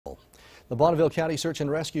The Bonneville County Search and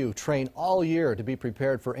Rescue train all year to be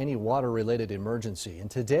prepared for any water-related emergency, and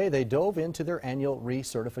today they dove into their annual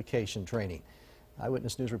recertification training.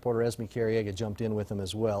 Eyewitness News reporter Esme Carriega jumped in with them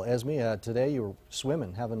as well. Esme, today you were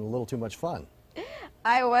swimming, having a little too much fun.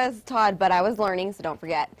 I was, Todd, but I was learning, so don't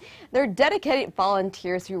forget. They're dedicated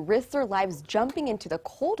volunteers who risk their lives jumping into the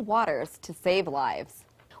cold waters to save lives.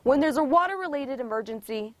 When there's a water-related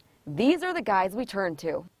emergency, these are the guys we turn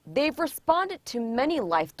to. They've responded to many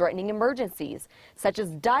life-threatening emergencies, such as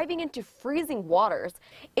diving into freezing waters.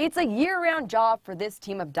 It's a year-round job for this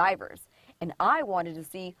team of divers, and I wanted to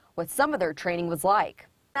see what some of their training was like.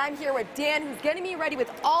 I'm here with Dan, who's getting me ready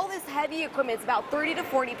with all this heavy equipment. It's about 30 to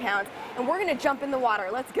 40 pounds, and we're going to jump in the water.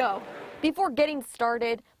 Let's go. Before getting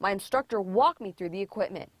started, my instructor walked me through the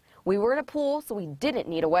equipment. We were in a pool, so we didn't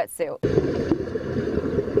need a wetsuit.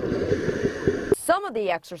 Some of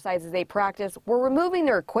the exercises they practiced were removing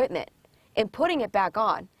their equipment and putting it back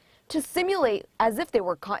on to simulate as if they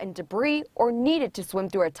were caught in debris or needed to swim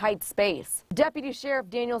through a tight space. Deputy Sheriff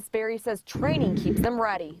Daniel Sperry says training keeps them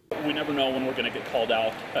ready. We never know when we're going to get called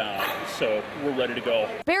out, so we're ready to go.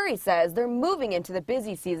 Sperry says they're moving into the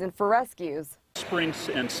busy season for rescues. Spring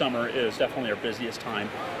and summer is definitely our busiest time,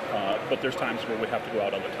 but there's times where we have to go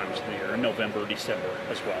out other times of the year, in November, December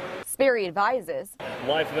as well. Sperry advises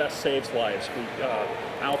Life vest saves lives.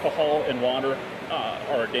 Alcohol and water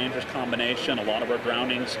are a dangerous combination. A lot of our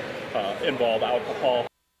drownings involve alcohol.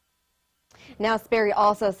 Now, Sperry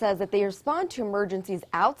also says that they respond to emergencies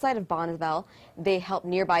outside of Bonneville. They help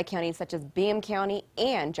nearby counties such as Bingham County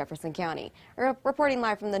and Jefferson County. Reporting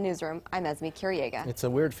live from the newsroom, I'm Esme Carriega. It's a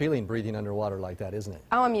weird feeling breathing underwater like that, isn't it?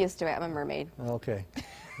 Oh, I'm used to it. I'm a mermaid. Okay.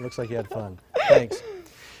 Looks like you had fun. Thanks.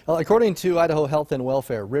 Well, according to Idaho Health and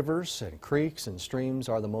Welfare, rivers and creeks and streams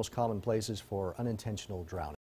are the most common places for unintentional drowning.